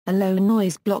A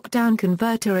low-noise block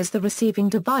downconverter is the receiving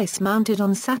device mounted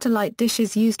on satellite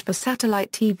dishes used for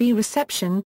satellite TV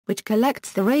reception, which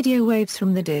collects the radio waves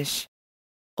from the dish.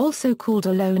 Also called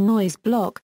a low-noise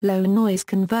block, low-noise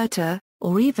converter,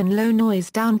 or even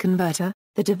low-noise downconverter,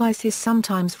 the device is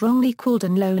sometimes wrongly called a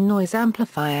low-noise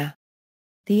amplifier.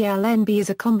 The LNB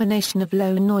is a combination of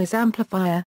low-noise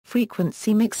amplifier,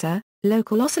 frequency mixer,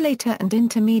 local oscillator and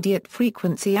intermediate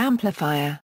frequency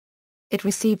amplifier. It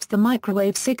receives the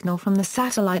microwave signal from the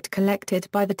satellite collected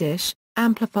by the dish,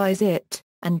 amplifies it,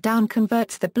 and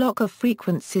downconverts the block of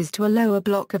frequencies to a lower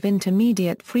block of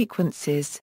intermediate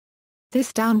frequencies.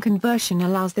 This downconversion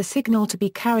allows the signal to be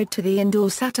carried to the indoor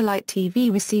satellite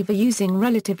TV receiver using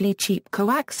relatively cheap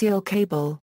coaxial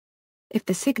cable. If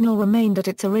the signal remained at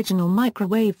its original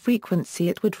microwave frequency,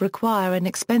 it would require an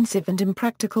expensive and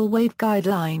impractical waveguide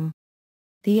line.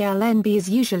 The LNB is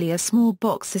usually a small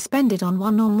box suspended on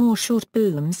one or more short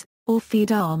booms, or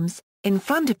feed arms, in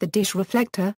front of the dish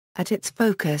reflector, at its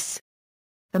focus.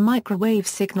 The microwave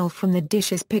signal from the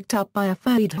dish is picked up by a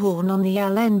feed horn on the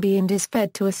LNB and is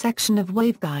fed to a section of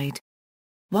waveguide.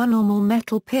 One or more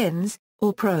metal pins,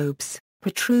 or probes,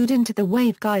 protrude into the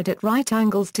waveguide at right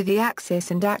angles to the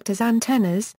axis and act as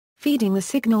antennas, feeding the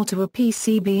signal to a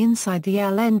PCB inside the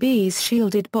LNB's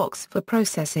shielded box for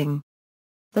processing.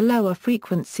 The lower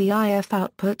frequency IF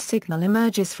output signal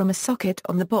emerges from a socket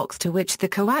on the box to which the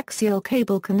coaxial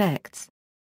cable connects.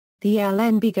 The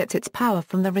LNB gets its power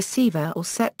from the receiver or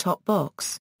set-top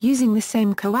box, using the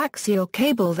same coaxial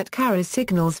cable that carries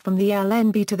signals from the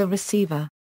LNB to the receiver.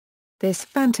 This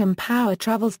phantom power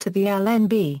travels to the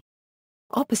LNB,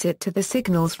 opposite to the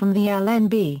signals from the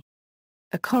LNB.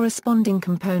 A corresponding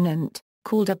component,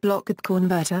 called a block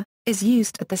converter, is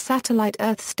used at the satellite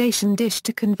Earth station dish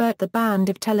to convert the band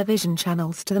of television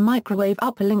channels to the microwave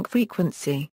uplink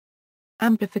frequency.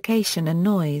 Amplification and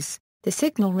noise. The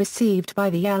signal received by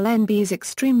the LNB is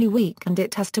extremely weak and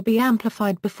it has to be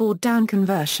amplified before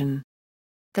downconversion.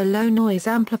 The low-noise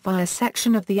amplifier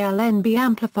section of the LNB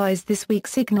amplifies this weak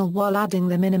signal while adding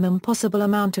the minimum possible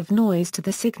amount of noise to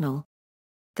the signal.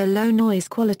 The low-noise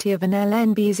quality of an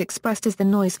LNB is expressed as the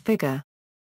noise figure.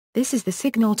 This is the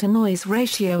signal-to-noise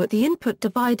ratio at the input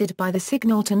divided by the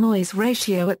signal-to-noise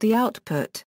ratio at the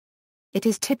output. It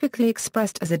is typically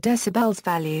expressed as a decibels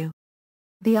value.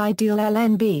 The ideal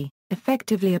LNB,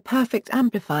 effectively a perfect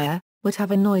amplifier, would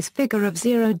have a noise figure of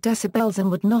 0 decibels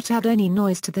and would not add any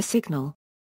noise to the signal.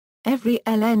 Every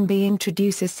LNB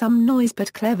introduces some noise,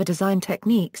 but clever design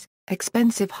techniques,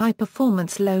 expensive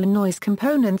high-performance low-noise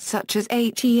components such as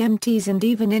HEMTs and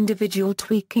even individual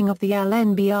tweaking of the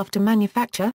LNB after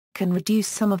manufacture, can reduce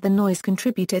some of the noise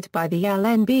contributed by the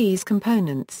LNB's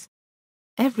components.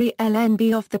 Every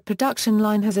LNB off the production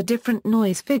line has a different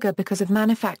noise figure because of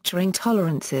manufacturing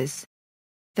tolerances.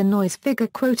 The noise figure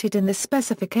quoted in the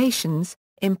specifications,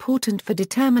 important for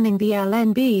determining the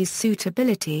LNB's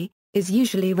suitability, is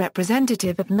usually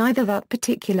representative of neither that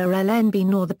particular LNB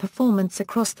nor the performance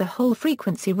across the whole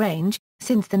frequency range,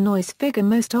 since the noise figure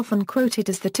most often quoted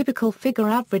is the typical figure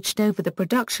averaged over the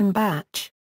production batch.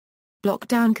 Block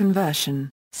downconversion.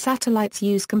 Satellites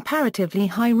use comparatively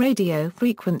high radio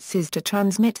frequencies to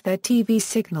transmit their TV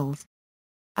signals.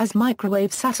 As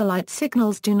microwave satellite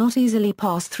signals do not easily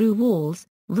pass through walls,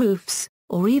 roofs,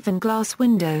 or even glass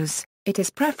windows, it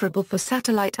is preferable for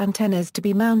satellite antennas to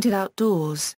be mounted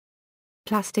outdoors.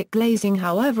 Plastic glazing,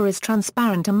 however, is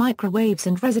transparent to microwaves,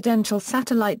 and residential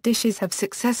satellite dishes have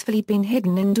successfully been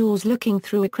hidden indoors looking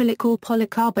through acrylic or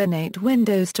polycarbonate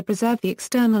windows to preserve the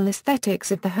external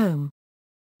aesthetics of the home.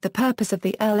 The purpose of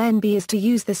the LNB is to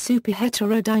use the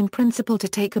superheterodyne principle to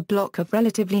take a block of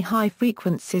relatively high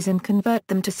frequencies and convert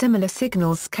them to similar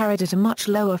signals carried at a much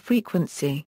lower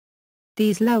frequency.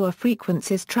 These lower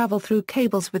frequencies travel through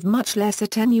cables with much less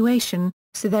attenuation,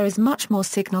 so there is much more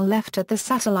signal left at the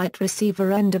satellite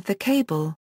receiver end of the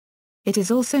cable. It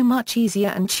is also much easier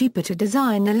and cheaper to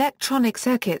design electronic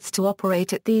circuits to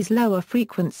operate at these lower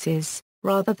frequencies,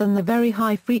 rather than the very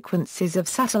high frequencies of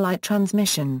satellite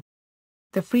transmission.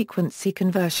 The frequency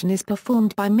conversion is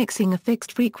performed by mixing a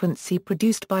fixed frequency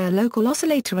produced by a local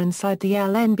oscillator inside the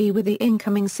LNB with the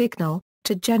incoming signal,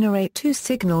 to generate two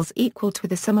signals equal to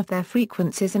the sum of their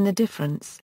frequencies and the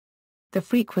difference. The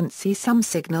frequency sum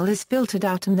signal is filtered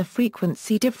out and the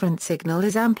frequency difference signal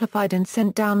is amplified and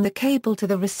sent down the cable to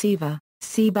the receiver,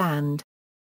 C-band.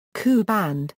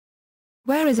 Q-band.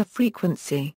 Where is a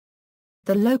frequency?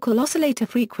 The local oscillator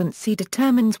frequency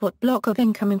determines what block of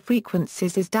incoming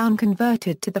frequencies is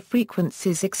downconverted to the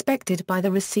frequencies expected by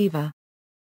the receiver.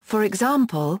 For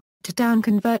example, to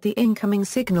downconvert the incoming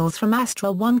signals from Astra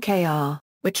 1Kr,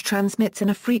 which transmits in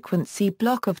a frequency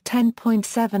block of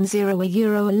 10.70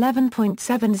 euro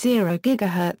 11.70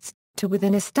 GHz, to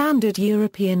within a standard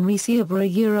European receiver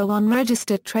euro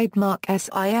unregistered trademark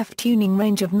SIF tuning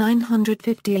range of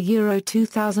 950 euro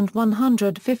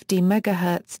 2150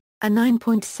 MHz, a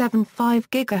 9.75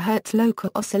 GHz local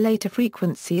oscillator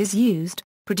frequency is used,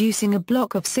 producing a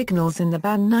block of signals in the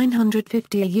band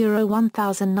 950 euro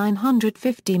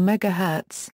 1950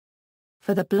 MHz.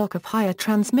 For the block of higher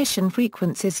transmission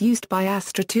frequencies used by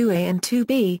Astra 2A and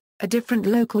 2B, a different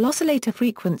local oscillator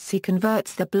frequency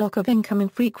converts the block of incoming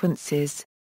frequencies.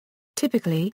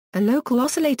 Typically, a local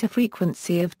oscillator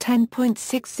frequency of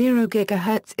 10.60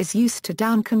 GHz is used to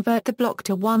downconvert the block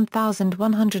to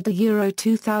 1100 euro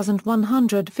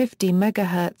 2150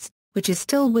 MHz, which is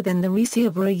still within the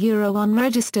receiver euro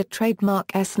unregistered trademark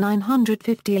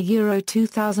S950 euro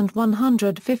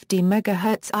 2150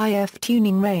 MHz IF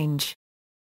tuning range.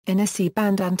 In a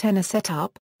C-band antenna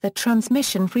setup, the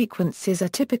transmission frequencies are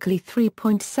typically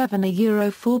 3.7 euro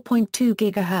 4.2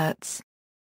 GHz.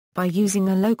 By using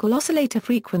a local oscillator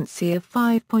frequency of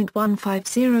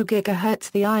 5.150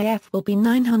 GHz, the IF will be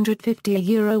 950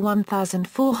 euro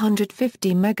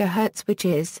 1450 MHz, which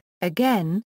is,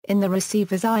 again, in the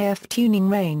receiver's IF tuning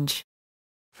range.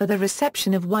 For the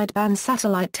reception of wideband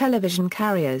satellite television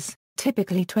carriers,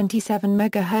 typically 27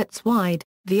 MHz wide,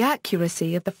 the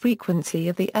accuracy of the frequency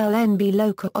of the LNB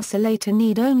local oscillator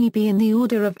need only be in the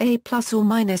order of A plus or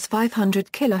minus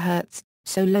 500 kHz,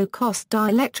 so low-cost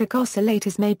dielectric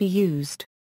oscillators may be used.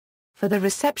 For the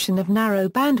reception of narrow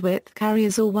bandwidth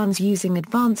carriers or ones using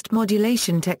advanced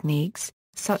modulation techniques,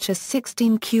 such as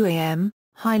 16 QAM,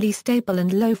 highly stable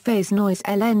and low-phase noise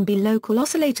LNB local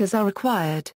oscillators are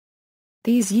required.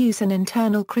 These use an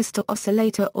internal crystal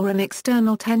oscillator or an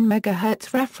external 10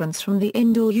 MHz reference from the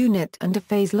indoor unit and a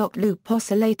phase-locked loop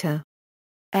oscillator.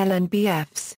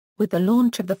 LNBFs, with the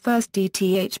launch of the first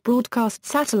DTH broadcast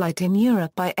satellite in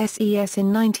Europe by SES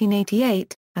in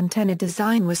 1988, antenna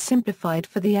design was simplified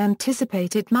for the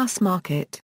anticipated mass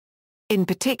market. In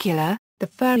particular, the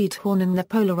ferrite horn and the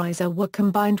polarizer were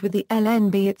combined with the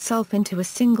LNB itself into a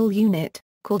single unit,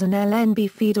 called an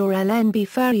LNB feed or LNB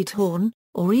ferrite horn,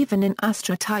 or even an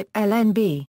Astra-type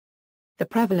LNB. The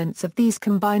prevalence of these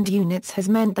combined units has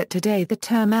meant that today the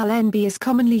term LNB is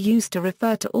commonly used to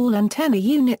refer to all antenna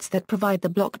units that provide the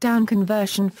block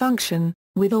downconversion function,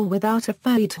 with or without a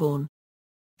ferrite horn.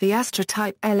 The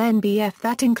Astra-type LNBF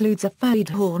that includes a ferrite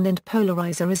horn and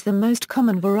polarizer is the most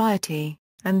common variety,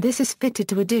 and this is fitted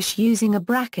to a dish using a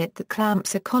bracket that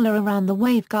clamps a collar around the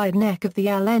waveguide neck of the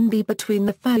LNB between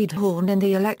the ferrite horn and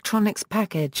the electronics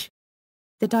package.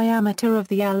 The diameter of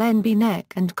the LNB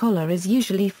neck and collar is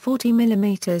usually 40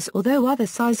 mm, although other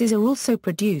sizes are also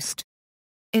produced.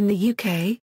 In the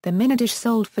UK, the Minidish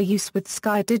sold for use with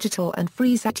Sky Digital and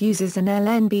Freesat uses an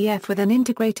LNBF with an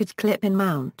integrated clip-in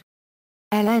mount.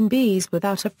 LNBs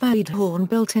without a ferrite horn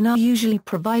built-in are usually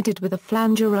provided with a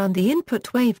flange around the input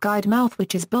waveguide mouth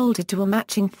which is bolted to a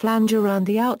matching flange around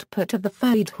the output of the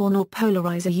ferrite horn or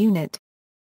polarizer unit.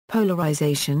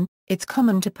 Polarization. It's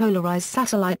common to polarize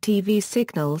satellite TV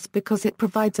signals because it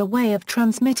provides a way of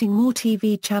transmitting more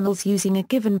TV channels using a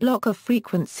given block of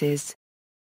frequencies.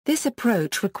 This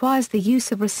approach requires the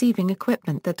use of receiving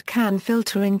equipment that can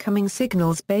filter incoming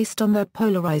signals based on their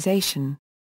polarization.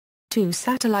 Two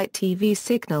satellite TV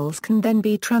signals can then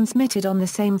be transmitted on the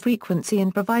same frequency,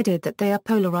 and provided that they are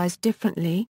polarized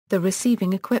differently, the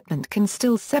receiving equipment can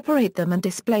still separate them and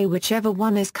display whichever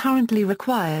one is currently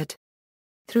required.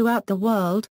 Throughout the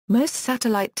world, most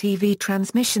satellite TV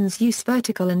transmissions use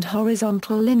vertical and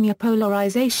horizontal linear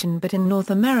polarization, but in North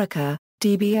America,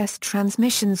 DBS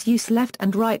transmissions use left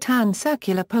and right-hand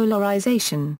circular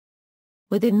polarization.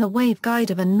 Within the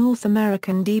waveguide of a North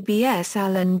American DBS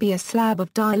LNB, a slab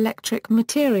of dielectric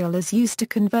material is used to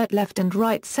convert left and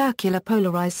right circular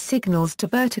polarized signals to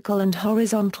vertical and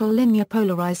horizontal linear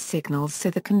polarized signals, so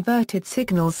the converted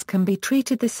signals can be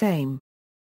treated the same.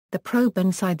 The probe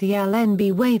inside the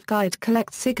LNB waveguide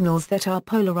collects signals that are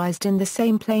polarized in the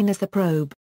same plane as the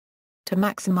probe. To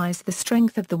maximize the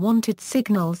strength of the wanted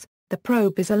signals, the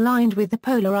probe is aligned with the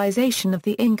polarization of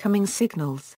the incoming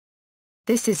signals.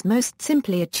 This is most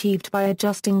simply achieved by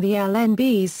adjusting the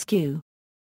LNB's skew,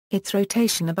 its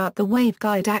rotation about the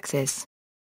waveguide axis.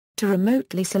 To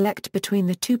remotely select between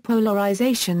the two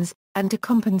polarizations, and to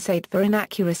compensate for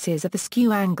inaccuracies of the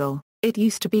skew angle, it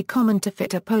used to be common to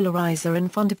fit a polarizer in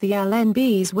front of the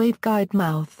LNB's waveguide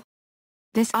mouth.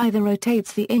 This either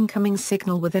rotates the incoming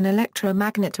signal with an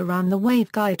electromagnet around the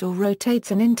waveguide or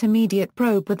rotates an intermediate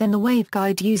probe within the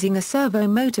waveguide using a servo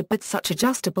motor, but such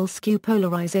adjustable skew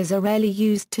polarizers are rarely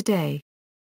used today.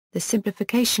 the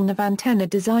simplification of antenna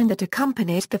design that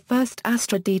accompanied the first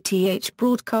Astra DTH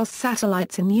broadcast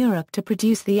satellites in Europe to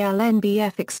produce the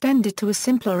LNBF extended to a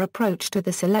simpler approach to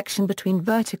the selection between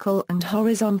vertical and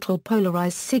horizontal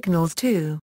polarized signals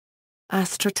too.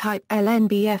 Astra-type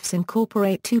LNBFs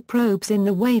incorporate two probes in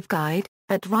the waveguide,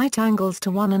 at right angles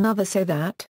to one another so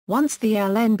that, once the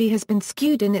LNB has been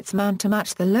skewed in its mount to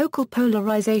match the local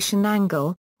polarization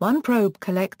angle, one probe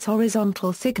collects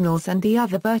horizontal signals and the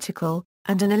other vertical,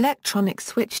 and an electronic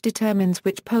switch determines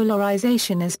which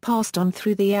polarization is passed on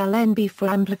through the LNB for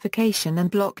amplification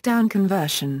and lockdown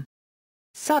conversion.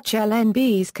 Such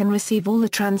LNBs can receive all the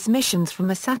transmissions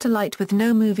from a satellite with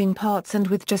no moving parts and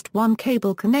with just one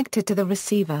cable connected to the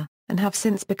receiver, and have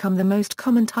since become the most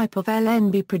common type of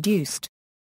LNB produced.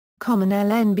 Common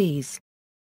LNBs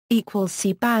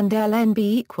C-band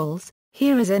LNB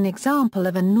Here is an example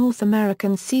of a North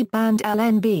American C-band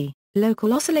LNB,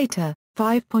 local oscillator,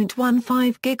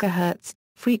 5.15 GHz,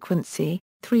 frequency,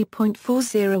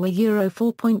 3.40 a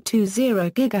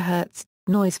 4.20 GHz,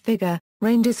 noise figure,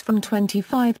 ranges from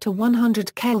 25 to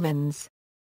 100 kelvins.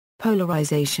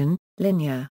 Polarization,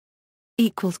 linear.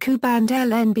 Ku-band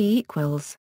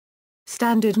LNB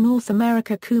Standard North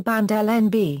America Ku-band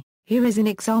LNB. Here is an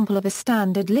example of a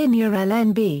standard linear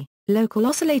LNB, local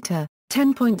oscillator,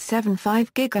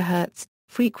 10.75 GHz,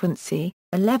 frequency,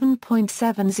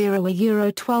 11.70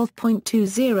 a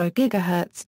 12.20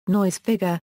 GHz, noise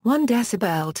figure, 1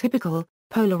 dB typical,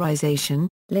 polarization,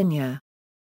 linear.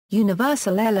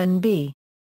 Universal LNB.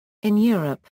 In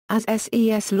Europe, as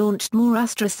SES launched more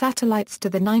Astra satellites to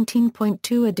the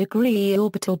 19.2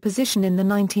 orbital position in the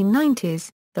 1990s,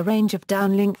 the range of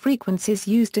downlink frequencies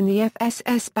used in the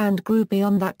FSS band grew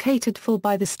beyond that catered for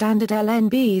by the standard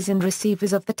LNBs and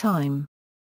receivers of the time.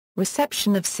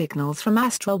 Reception of signals from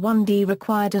Astra 1D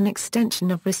required an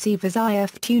extension of receivers'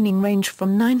 IF tuning range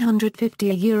from 950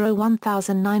 a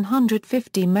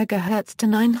 1950 MHz to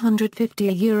 950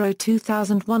 a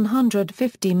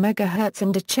 2150 MHz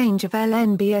and a change of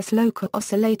LNB's local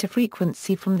oscillator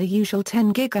frequency from the usual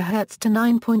 10 GHz to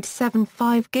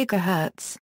 9.75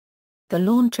 GHz. The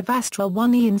launch of Astra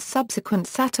 1E and subsequent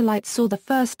satellites saw the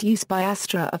first use by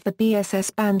Astra of the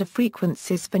BSS band of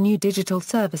frequencies for new digital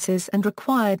services and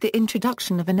required the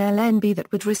introduction of an LNB that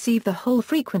would receive the whole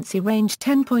frequency range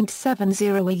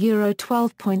 10.70 a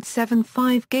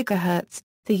 12.75 GHz,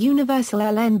 the Universal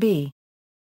LNB.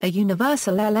 A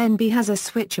Universal LNB has a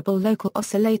switchable local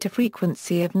oscillator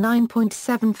frequency of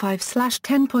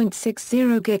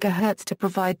 9.75/10.60 GHz to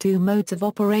provide two modes of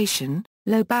operation,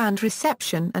 low-band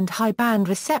reception and high-band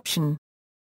reception.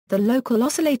 The local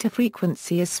oscillator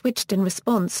frequency is switched in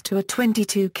response to a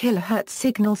 22 kHz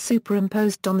signal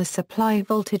superimposed on the supply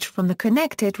voltage from the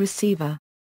connected receiver.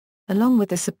 Along with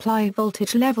the supply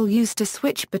voltage level used to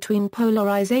switch between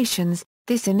polarizations,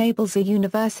 this enables a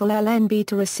universal LNB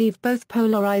to receive both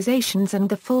polarizations and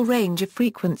the full range of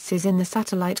frequencies in the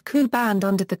satellite Ku-band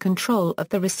under the control of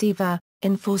the receiver,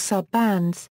 in 4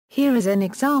 sub-bands. Here is an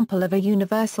example of a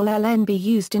universal LNB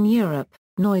used in Europe,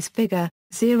 noise figure,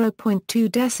 0.2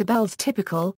 dB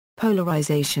typical,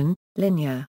 polarization,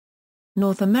 linear.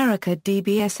 North America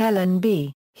DBS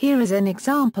LNB. Here is an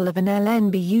example of an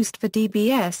LNB used for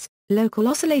DBS, local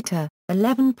oscillator,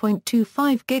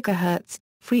 11.25 GHz,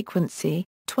 frequency,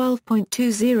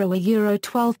 12.20 a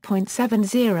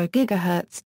 12.70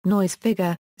 GHz, noise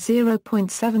figure,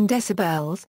 0.7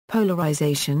 dB,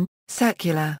 polarization,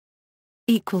 circular.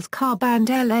 Ka-band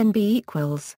LNB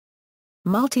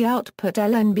Multi-output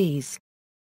LNBs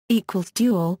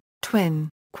Dual, twin,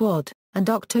 quad, and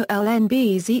octo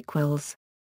LNBs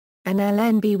An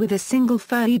LNB with a single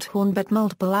feed horn but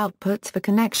multiple outputs for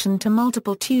connection to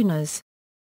multiple tuners.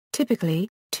 Typically,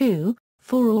 2,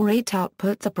 4 or 8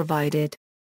 outputs are provided.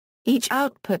 Each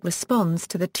output responds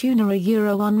to the tuner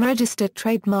unregistered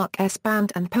trademark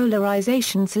S-band and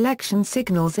polarization selection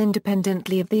signals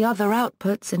independently of the other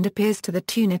outputs and appears to the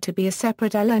tuner to be a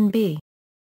separate LNB.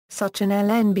 Such an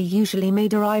LNB usually may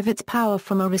derive its power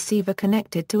from a receiver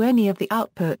connected to any of the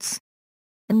outputs.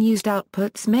 Unused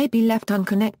outputs may be left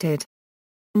unconnected.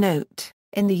 Note: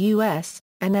 in the US,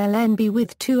 an LNB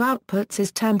with 2 outputs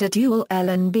is termed a dual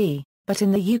LNB, but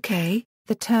in the UK,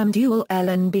 the term dual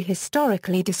LNB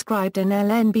historically described an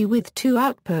LNB with 2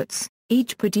 outputs,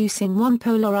 each producing one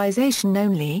polarization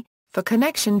only, for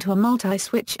connection to a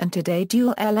multi-switch, and today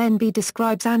dual LNB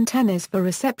describes antennas for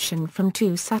reception from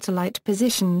 2 satellite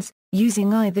positions,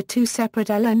 using either 2 separate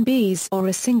LNBs or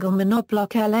a single monoblock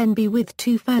LNB with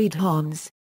 2 feed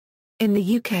horns. In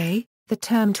the UK, the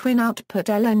term twin-output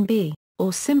LNB,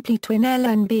 or simply twin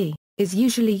LNB, is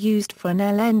usually used for an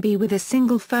LNB with a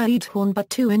single feed horn but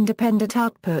 2 independent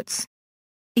outputs.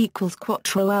 equals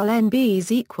quattro LNBs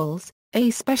equals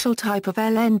a special type of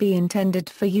LNB intended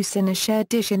for use in a shared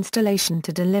dish installation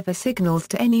to deliver signals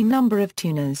to any number of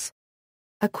tuners.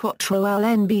 A quattro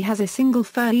LNB has a single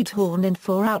feed horn and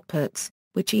 4 outputs,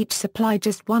 which each supply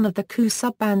just one of the Q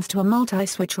subbands to a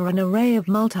multi-switch or an array of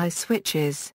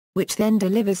multi-switches, which then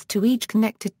delivers to each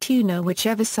connected tuner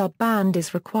whichever subband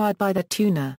is required by the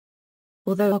tuner.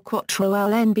 Although a quattro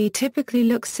LNB typically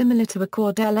looks similar to a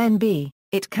quad LNB,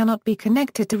 it cannot be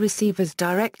connected to receivers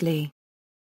directly.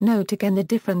 Note again the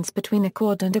difference between a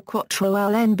quad and a quattro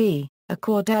LNB. A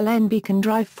quad LNB can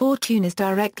drive 4 tuners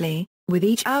directly, with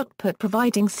each output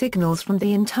providing signals from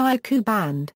the entire Q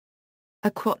band.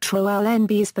 A quattro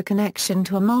LNB is for connection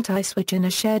to a multi-switch in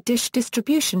a shared dish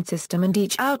distribution system and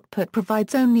each output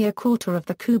provides only a quarter of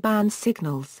the Q band's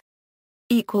signals.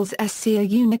 SC a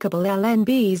unicable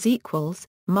LNBs equals,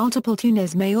 multiple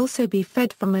tuners may also be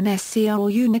fed from an SCR or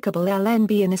unicable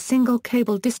LNB in a single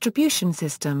cable distribution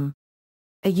system.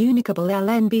 A unicable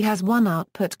LNB has one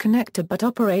output connector but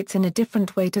operates in a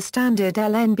different way to standard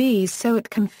LNBs so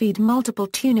it can feed multiple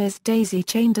tuners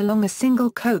daisy-chained along a single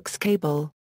coax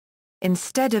cable.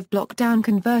 Instead of block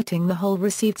downconverting the whole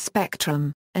received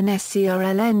spectrum, an SCR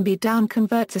LNB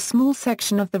downconverts a small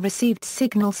section of the received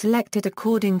signal selected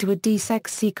according to a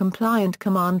DSEC-compliant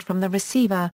command from the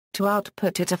receiver, to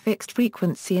output at a fixed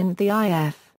frequency in the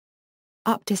IF.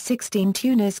 Up to 16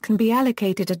 tuners can be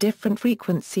allocated a different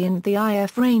frequency in the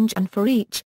IF range and for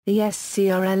each, the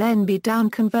SCR LNB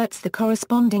downconverts the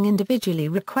corresponding individually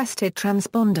requested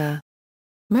transponder.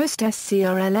 Most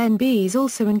SCR LNBs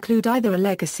also include either a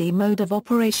legacy mode of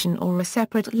operation or a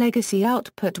separate legacy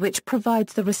output which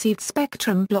provides the received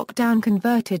spectrum block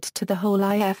downconverted to the whole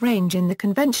IF range in the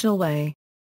conventional way.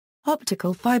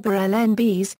 Optical fiber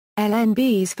LNBs,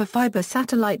 LNBs for fiber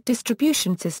satellite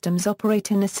distribution systems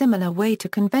operate in a similar way to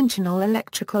conventional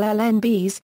electrical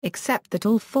LNBs, except that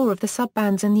all 4 of the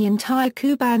subbands in the entire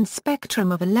Q-band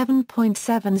spectrum of 11.70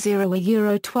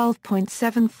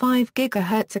 12.75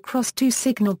 GHz across 2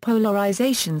 signal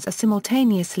polarizations are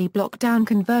simultaneously block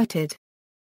downconverted.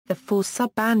 The 4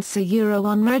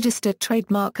 subbands unregistered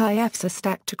trademark IFs are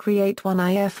stacked to create one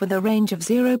IF with a range of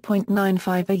 0.95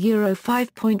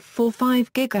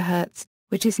 5.45 GHz,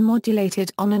 which is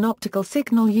modulated on an optical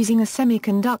signal using a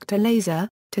semiconductor laser,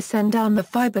 to send down the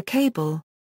fiber cable.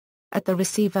 At the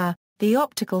receiver, the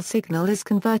optical signal is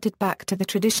converted back to the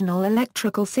traditional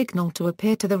electrical signal to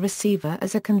appear to the receiver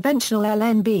as a conventional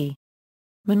LNB.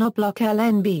 Monoblock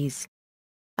LNBs.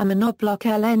 A monoblock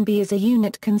LNB is a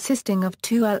unit consisting of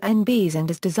 2 LNBs and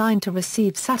is designed to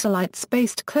receive satellites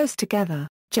spaced close together,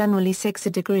 generally 6 a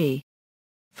degree.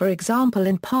 For example,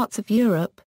 in parts of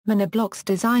Europe, monoblocks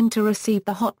designed to receive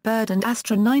the Hotbird and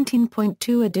Astra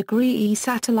 19.2 a degree E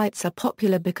satellites are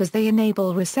popular because they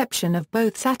enable reception of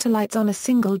both satellites on a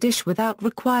single dish without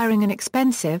requiring an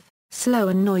expensive, slow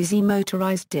and noisy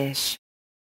motorized dish.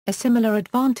 A similar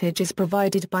advantage is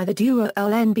provided by the Duo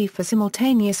LNB for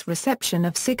simultaneous reception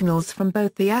of signals from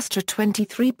both the Astra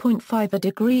 23.5 a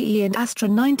degree E and Astra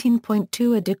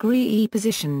 19.2 a degree E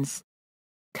positions.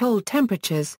 Cold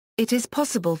temperatures. It is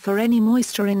possible for any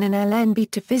moisture in an LNB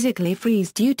to physically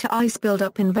freeze due to ice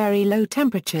buildup in very low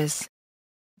temperatures.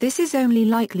 This is only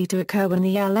likely to occur when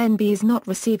the LNB is not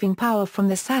receiving power from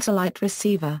the satellite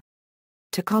receiver.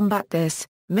 To combat this,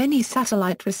 many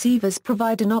satellite receivers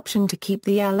provide an option to keep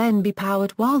the LNB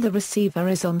powered while the receiver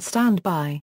is on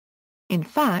standby. In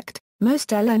fact, most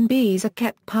LNBs are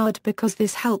kept powered because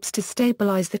this helps to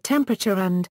stabilize the temperature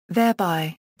and,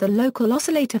 thereby, the local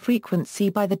oscillator frequency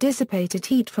by the dissipated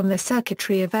heat from the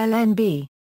circuitry of LNB.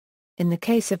 In the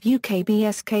case of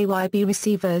UKB-SKYB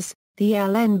receivers, the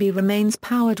LNB remains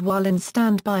powered while in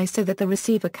standby so that the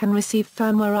receiver can receive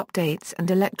firmware updates and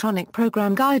electronic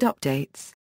program guide updates.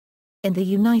 In the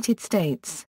United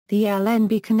States, the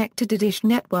LNB connected to dish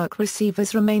network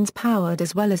receivers remains powered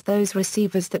as well as those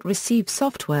receivers that receive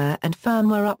software and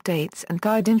firmware updates and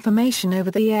guide information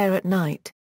over the air at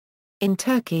night. In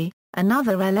Turkey,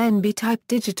 another LNB-type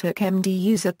Digiturk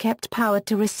MDUs are kept powered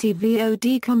to receive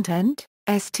VOD content,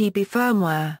 STB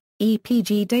firmware,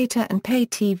 EPG data and pay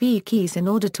TV keys in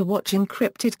order to watch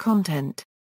encrypted content.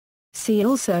 See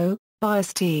also,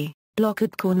 bias-T,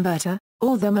 blockade converter,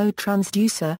 or the mode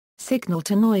transducer,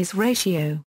 signal-to-noise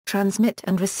ratio, transmit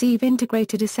and receive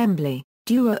integrated assembly,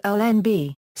 Duo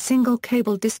LNB, single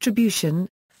cable distribution,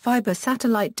 fiber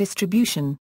satellite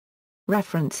distribution.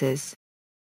 References.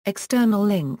 External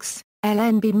links,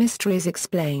 LNB Mysteries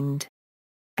Explained.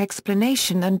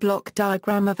 Explanation and block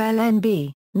diagram of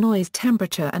LNB, noise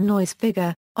temperature and noise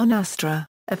figure, on Astra,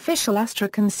 official Astra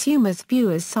Consumers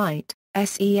Viewers site,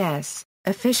 SES,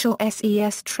 official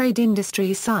SES Trade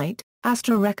Industries site,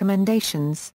 Astra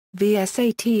Recommendations,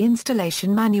 VSAT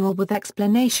Installation Manual with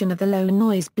explanation of the low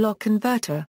noise block converter.